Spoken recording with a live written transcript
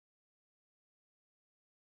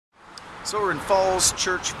So we're in Falls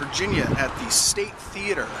Church, Virginia at the State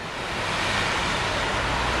Theater.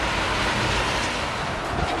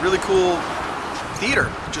 Really cool theater,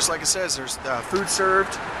 just like it says. There's food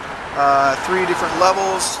served, 3 different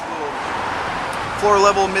levels, floor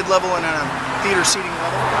level, mid-level, and a theater seating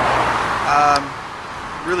level.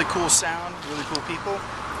 Really cool sound, really cool people.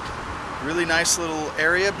 Really nice little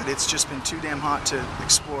area, but it's just been too damn hot to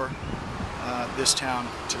explore this town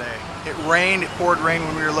today. It rained, it poured rain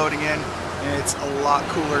when we were loading in, and it's a lot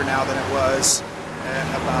cooler now than it was at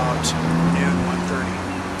about noon,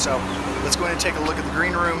 1:30. So let's go in and take a look at the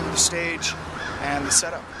green room, the stage, and the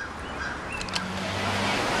setup.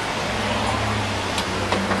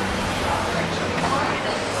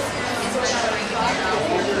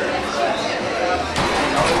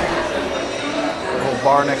 Little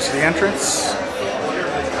bar next to the entrance.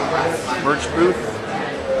 Merch booth.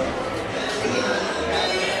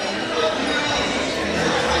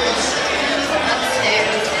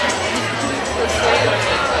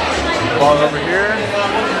 Bar over here.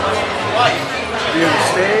 View of the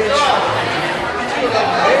stage.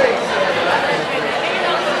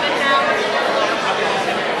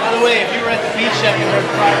 By the way, if you were at the beach check and heard the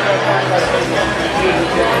fire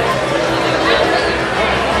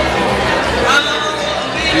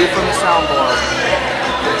View from the soundboard.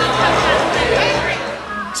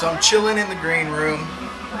 So I'm chilling in the green room,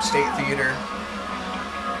 State Theater,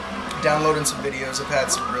 downloading some videos.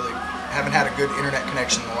 Haven't had a good internet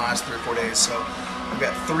connection in the last 3 or 4 days, so I've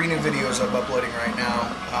got 3 new videos I'm uploading right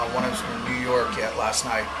now. One was from New York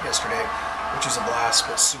yesterday, which was a blast,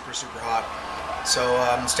 but super, super hot. So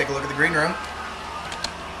let's take a look at the green room.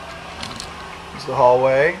 Here's the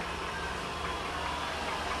hallway.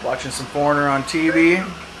 Watching some Foreigner on TV.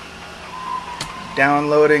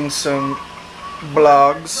 Downloading some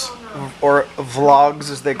blogs, or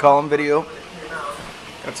vlogs as they call them, video.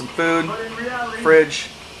 Got some food, fridge.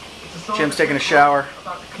 Jim's taking a shower.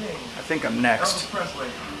 I think I'm next. A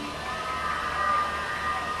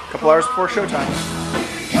couple hours before showtime.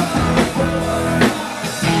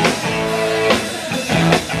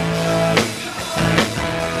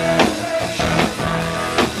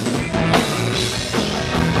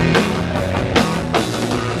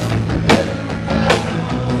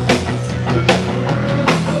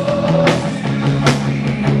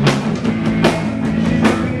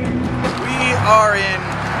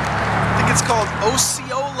 It's called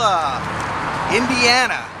Osceola,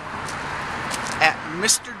 Indiana, at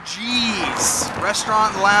Mr. G's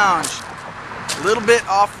Restaurant and Lounge. A little bit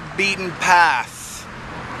off the beaten path.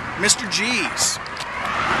 Mr. G's.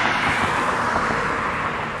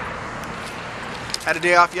 Had a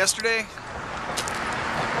day off yesterday.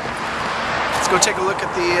 Let's go take a look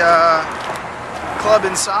at the club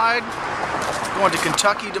inside. Going to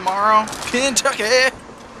Kentucky tomorrow. Kentucky!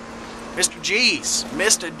 Mr. G's.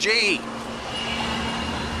 Mr. G.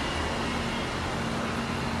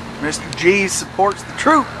 Mr. G supports the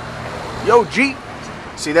truth. Yo, G.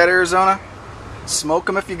 See that, Arizona? Smoke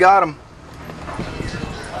them if you got them.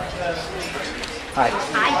 Hi.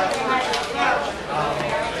 Hi.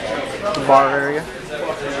 The bar area.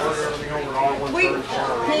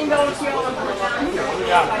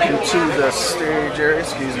 Into the stage area.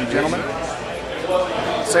 Excuse me, gentlemen.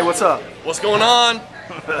 Say what's up. What's going on?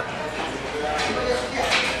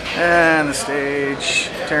 And the stage,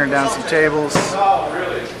 tearing down some tables,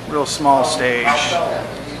 real small stage,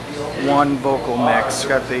 1 vocal mix,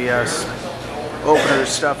 got the opener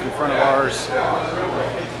stuff in front of ours.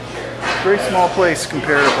 Very small place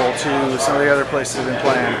comparable to some of the other places I've been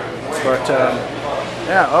playing, but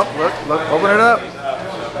yeah, oh look, open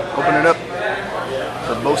it up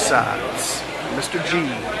for both sides. Mr. G,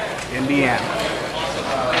 Indiana.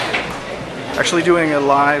 Actually doing a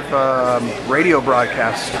live radio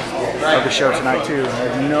broadcast of the show tonight too. I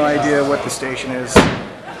have no idea what the station is,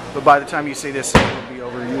 but by the time you see this, it will be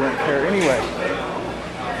over. You won't care anyway.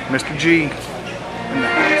 Mr. G in the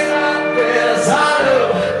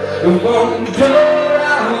house.